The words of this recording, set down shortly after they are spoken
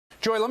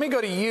Joy, let me go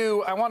to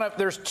you.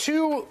 There's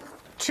two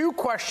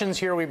questions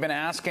here we've been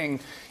asking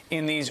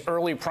in these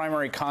early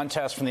primary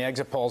contests from the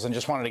exit polls, and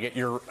just wanted to get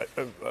your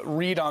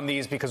read on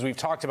these because we've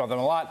talked about them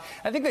a lot.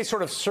 I think they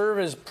sort of serve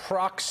as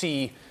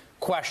proxy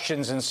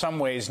questions in some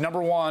ways.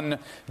 Number one,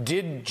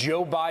 did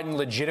Joe Biden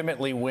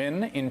legitimately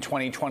win in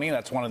 2020?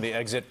 That's one of the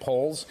exit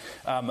polls.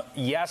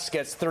 Yes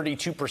gets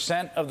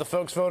 32% of the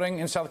folks voting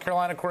in South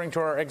Carolina, according to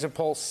our exit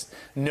polls.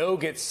 No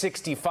gets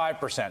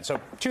 65%. So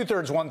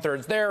 2/3,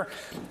 1/3 there.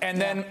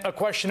 And then a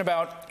question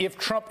about if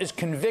Trump is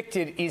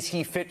convicted, is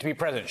he fit to be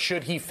president?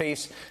 Should he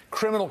face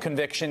criminal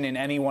conviction in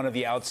any one of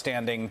the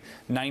outstanding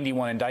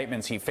 91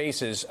 indictments he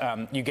faces?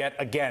 You get,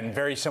 again,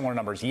 very similar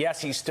numbers.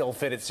 Yes, he's still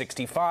fit at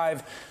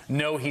 65.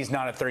 No, he's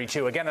not at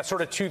 32. Again, that's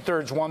sort of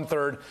 2/3,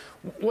 1/3.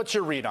 What's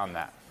your read on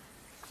that?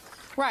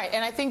 Right.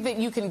 And I think that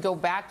you can go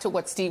back to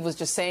what Steve was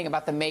just saying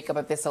about the makeup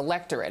of this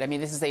electorate. I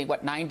mean, this is a,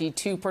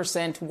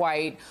 92%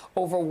 white,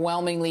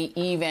 overwhelmingly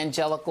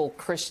evangelical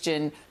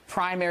Christian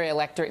primary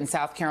electorate in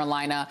South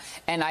Carolina.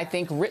 And I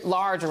think writ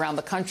large around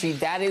the country,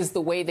 that is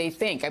the way they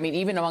think. I mean,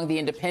 even among the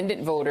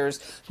independent voters,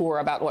 who are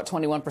about,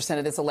 21%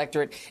 of this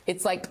electorate,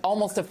 it's like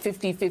almost a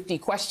 50-50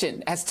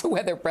 question as to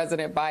whether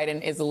President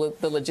Biden is the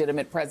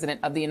legitimate president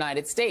of the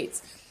United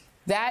States.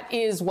 That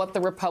is what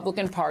the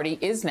Republican Party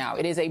is now.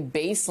 It is a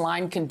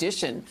baseline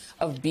condition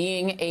of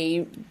being a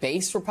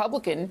base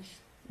Republican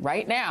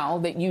right now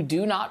that you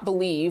do not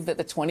believe that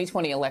the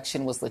 2020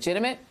 election was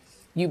legitimate.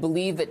 You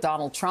believe that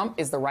Donald Trump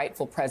is the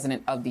rightful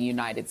president of the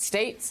United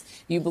States.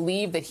 You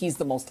believe that he's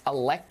the most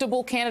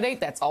electable candidate.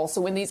 That's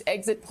also in these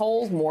exit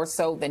polls, more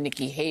so than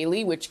Nikki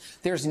Haley, which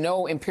there's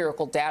no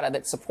empirical data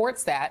that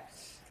supports that.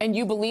 And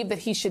you believe that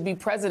he should be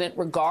president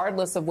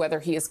regardless of whether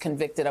he is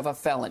convicted of a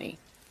felony,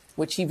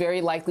 which he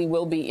very likely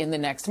will be in the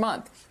next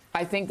month.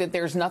 I think that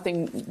there's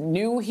nothing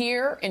new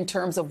here in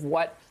terms of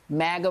what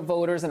MAGA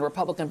voters and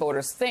Republican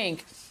voters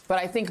think. But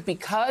I think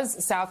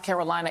because South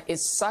Carolina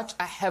is such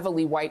a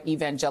heavily white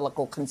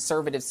evangelical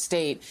conservative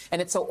state,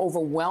 and it's so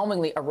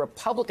overwhelmingly a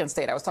Republican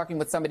state. I was talking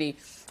with somebody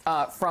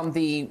from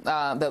the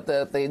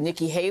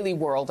Nikki Haley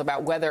world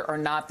about whether or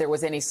not there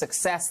was any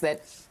success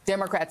that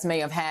Democrats may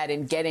have had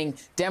in getting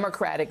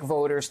Democratic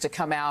voters to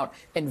come out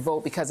and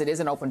vote, because it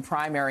is an open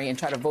primary, and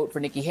try to vote for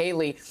Nikki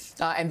Haley.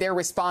 And their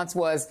response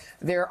was,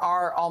 there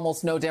are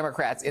almost no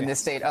Democrats in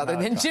this state other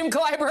than Jim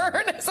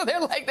Clyburn. So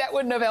they're like, that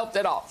wouldn't have helped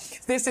at all.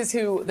 This is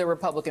who the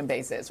Republican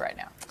base is right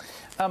now.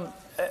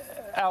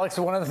 Alex,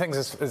 one of the things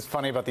is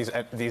funny about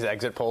these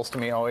exit polls to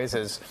me always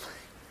is,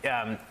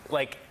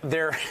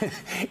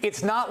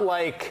 it's not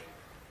like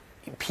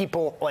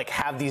people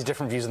have these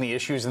different views on the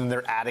issues and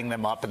they're adding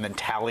them up and then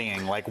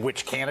tallying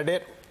which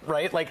candidate,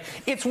 right?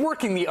 It's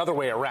working the other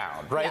way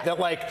around, right? Yeah.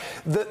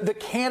 That the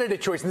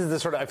candidate choice, this is the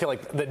sort of, I feel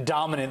like the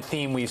dominant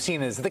theme we've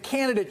seen is the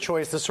candidate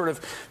choice, the sort of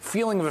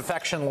feeling of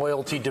affection,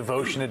 loyalty,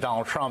 devotion to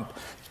Donald Trump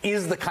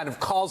is the kind of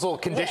causal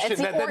condition it's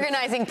the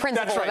organizing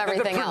principle of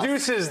everything that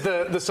produces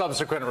the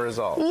subsequent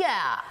result.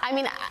 Yeah, I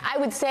mean, I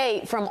would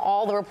say from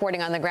all the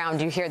reporting on the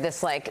ground, you hear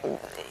this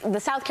the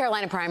South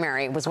Carolina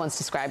primary was once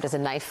described as a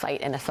knife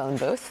fight in a phone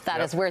booth. That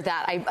is where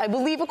that, I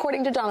believe,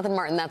 according to Jonathan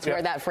Martin, that's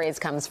where that phrase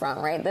comes from,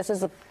 right? This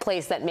is a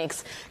place that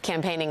makes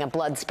campaigning a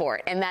blood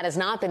sport, and that has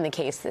not been the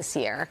case this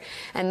year.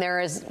 And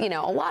there is, a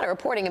lot of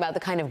reporting about the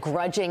kind of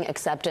grudging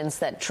acceptance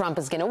that Trump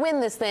is going to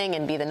win this thing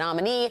and be the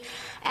nominee.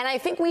 And I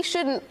think we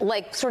shouldn't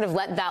sort of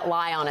let that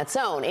lie on its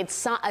own.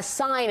 It's a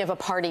sign of a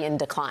party in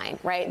decline,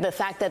 right? The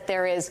fact that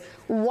there is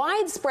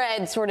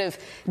widespread sort of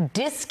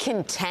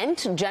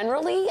discontent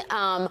generally,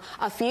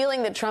 a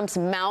feeling that Trump's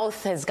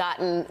mouth has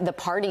gotten the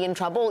party in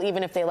trouble,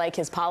 even if they like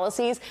his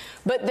policies,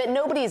 but that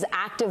nobody is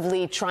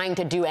actively trying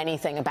to do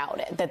anything about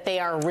it, that they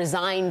are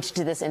resigned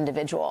to this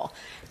individual.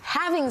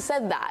 Having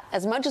said that,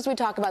 as much as we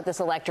talk about this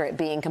electorate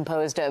being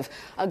composed of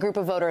a group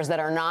of voters that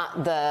are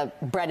not the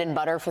bread and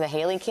butter for the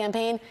Haley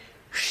campaign,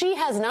 she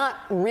has not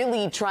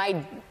really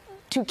tried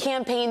to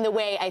campaign the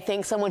way I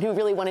think someone who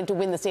really wanted to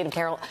win the state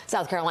of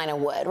South Carolina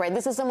would, right?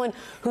 This is someone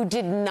who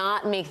did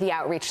not make the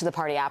outreach to the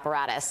party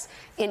apparatus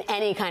in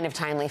any kind of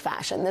timely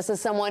fashion. This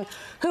is someone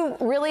who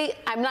really,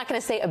 I'm not going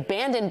to say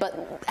abandoned,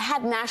 but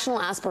had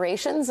national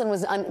aspirations and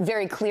was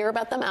very clear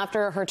about them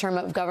after her term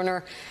of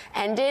governor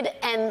ended.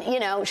 And,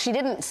 she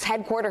didn't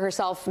headquarter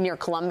herself near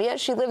Columbia.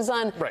 She lives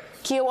on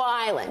Kiowa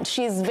Island.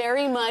 She's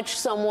very much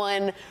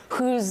someone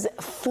whose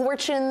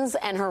fortunes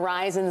and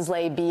horizons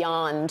lay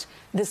beyond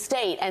the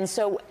state. And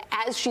so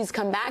as she's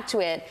come back to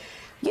it,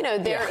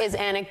 there is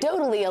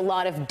anecdotally a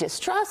lot of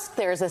distrust.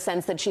 There's a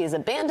sense that she has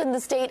abandoned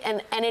the state,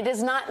 and it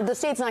is not, the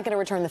state's not going to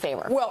return the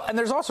favor. Well, and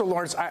there's also,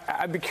 Lawrence,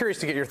 I'd be curious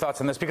to get your thoughts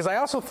on this, because I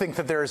also think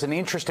that there's an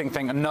interesting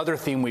thing, another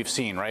theme we've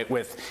seen, right,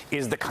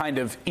 is the kind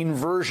of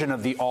inversion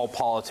of the all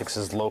politics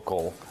is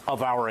local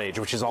of our age,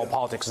 which is all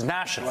politics is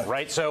national,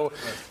 right? So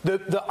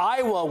the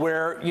Iowa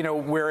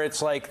where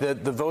it's like the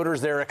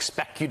voters there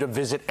expect you to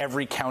visit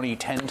every county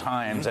 10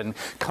 times and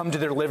come to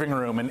their living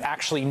room and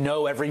actually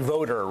know every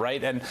voter,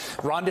 right? And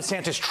Ron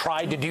DeSantis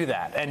tried to do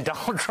that, and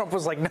Donald Trump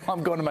was like, no,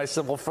 I'm going to my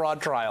civil fraud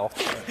trial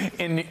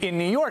in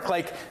New York.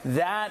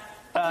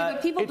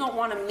 But people don't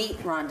want to meet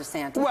Ron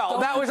DeSantis. Well,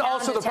 that was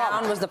also the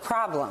problem. Was the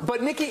problem. But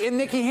in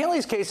Nikki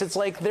Haley's case, it's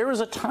like there is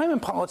a time in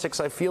politics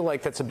I feel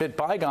like that's a bit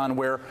bygone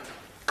where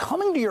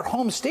coming to your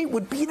home state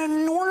would be an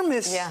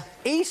enormous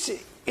ace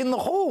in the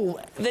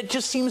hole that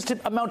just seems to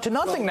amount to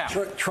nothing now.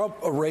 Trump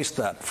erased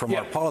that from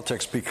our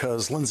politics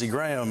because Lindsey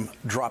Graham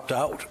dropped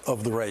out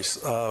of the race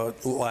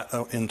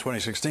in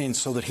 2016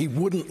 so that he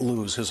wouldn't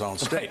lose his own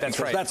state. Right, that's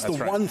right. That's the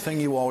one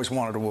thing you always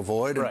wanted to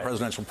avoid in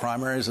presidential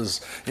primaries is,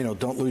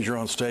 don't lose your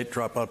own state,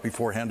 drop out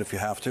beforehand if you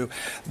have to.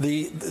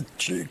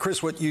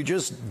 Chris, what you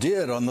just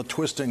did on the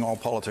twisting all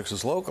politics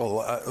is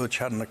local, which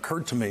hadn't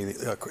occurred to me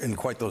in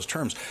quite those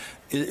terms,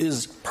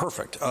 is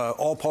perfect.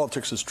 All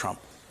politics is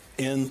Trump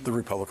in the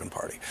Republican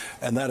Party,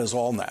 and that is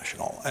all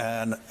national.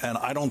 And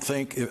I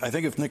think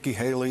if Nikki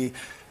Haley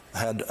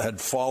had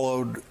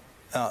followed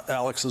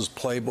Alex's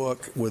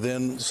playbook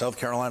within South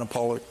Carolina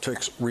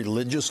politics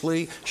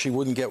religiously, she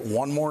wouldn't get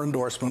one more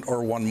endorsement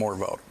or one more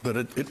vote. That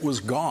it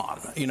was gone.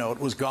 It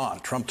was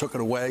gone. Trump took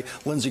it away.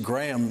 Lindsey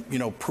Graham,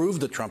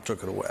 proved that Trump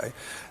took it away.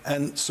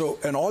 And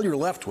all you're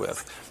left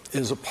with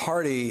is a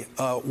party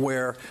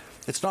where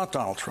it's not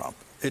Donald Trump.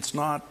 It's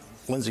not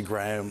Lindsey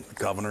Graham, the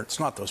governor. It's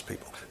not those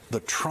people. The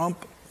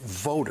Trump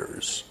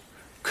voters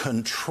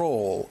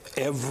control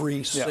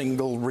every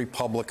single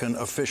Republican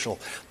official.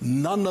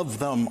 None of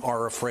them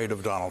are afraid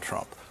of Donald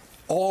Trump.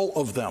 All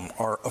of them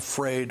are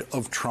afraid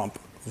of Trump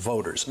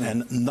voters,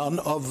 and none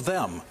of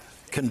them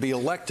can be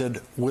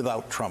elected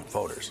without Trump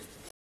voters.